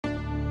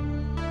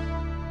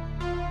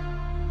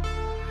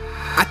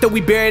I thought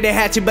we buried the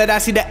hatchet, but I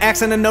see the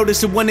axe and I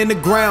noticed it went in the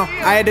ground.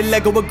 I had to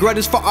let go of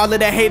grudges for all of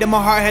that hate in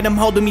my heart had them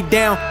holding me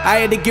down. I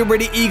had to get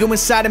rid of ego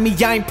inside of me,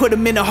 I ain't put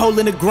them in a hole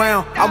in the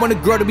ground. I want to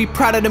grow to be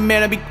proud of the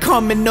man I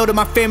become and know that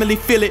my family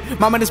feel it.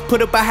 Mama just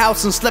put up a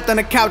house and slept on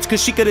the couch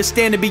cause she couldn't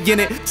stand to be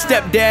in it.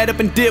 Stepdad up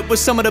and dipped with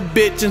some of the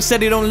bitch and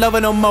said he don't love her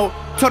no more.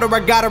 Told her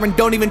I got her and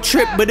don't even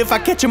trip, but if I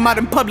catch him out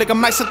in public I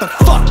might set the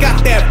fuck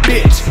out that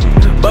bitch.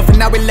 But for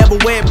now we level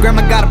with,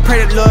 grandma gotta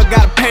pray that Lord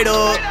gotta pay the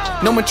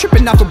up. No more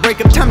tripping off a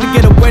breakup, time to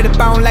get away up.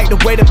 I don't like the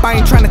way up, I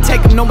ain't trying to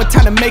take up. No more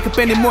time to make up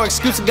any more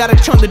excuses. Gotta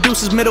chunk the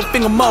deuces, middle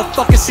finger,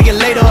 motherfucker, see you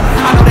later.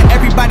 I know that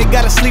everybody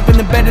gotta sleep in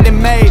the bed that they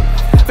made.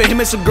 For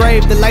him it's a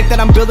grave, the life that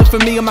I'm building for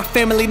me and my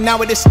family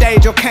now at this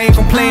stage. Or came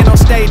from playing on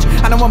stage,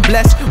 I know I'm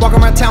blessed. Walk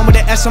around town with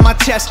an S on my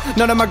chest.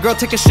 Know that my girl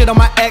taking shit on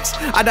my ex.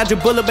 I dodge a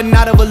bullet but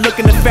not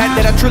overlooking the fact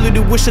that I truly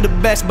do wish her the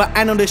best. But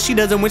I know that she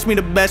doesn't wish me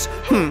the best.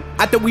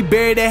 I thought we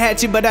buried the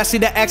hatchet, but I see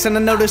the axe and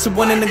I noticed it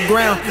went in the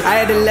ground. I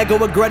had to let go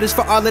of grudges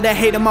for all of that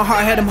hate in my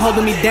heart had them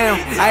holding me down.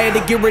 I had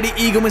to get rid of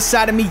ego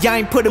inside of me, I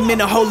ain't put them in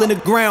a hole in the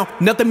ground.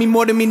 Nothing mean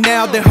more to me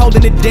now than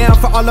holding it down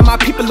for all of my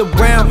people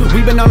around.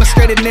 We've been on the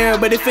straight and narrow,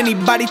 but if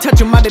anybody touch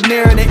them out the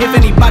narrow, and if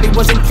anybody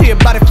wasn't clear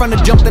about it from the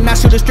jump, then I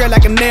shoot it straight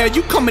like an arrow.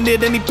 You coming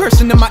at any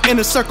person in my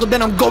inner circle,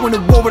 then I'm going to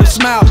war with a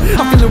smile.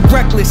 I'm feeling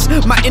reckless,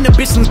 my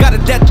inhibitions got a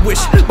death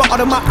wish, but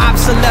all of my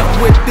ops are left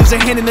with is a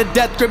hand in a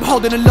death grip,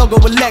 holding a logo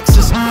with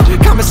Lexus.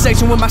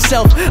 Conversation with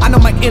myself, I know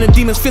my inner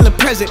demons feeling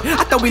present.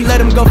 I thought we let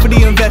them go for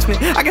the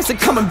investment, I guess they're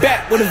coming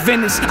back with a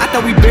vengeance. I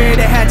thought we buried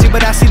the hatchet,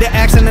 but I see the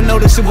axe and I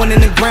noticed it went in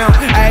the ground.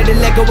 I had to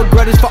let go of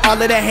grudges for all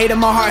of that hate in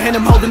my heart had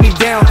them holding me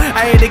down.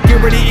 I had to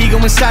get rid of ego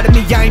inside of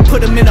me, I ain't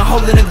put them in a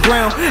hole in the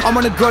ground. I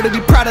wanna grow to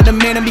be proud of the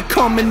man I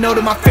become and know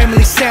that my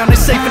family sound, they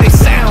safe and they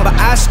sound. But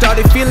I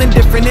started feeling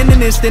different in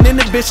an instant,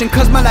 inhibition,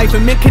 cause my life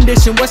in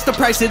mid-condition. What's the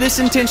price of this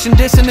intention?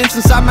 Dissonance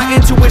inside my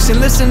intuition,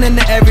 listening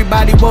to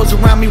everybody woes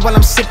around me while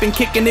I'm sipping,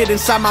 kicking it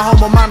inside my home.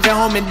 My mom's at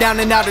home and down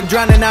and out and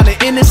drowning out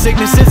of inner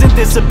sickness. Isn't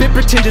this a bit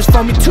pretentious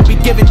for me to be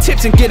giving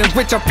tips and getting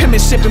rich off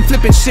penmanship and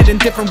flipping shit in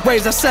different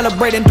ways? I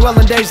celebrate and dwell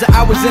on days that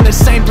I was in the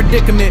same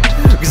predicament,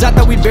 cause I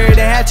thought we buried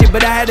the hatchet,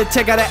 but I had to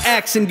take out an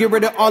axe and get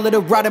rid of all of the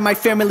rot in my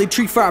family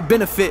tree for our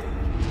benefit.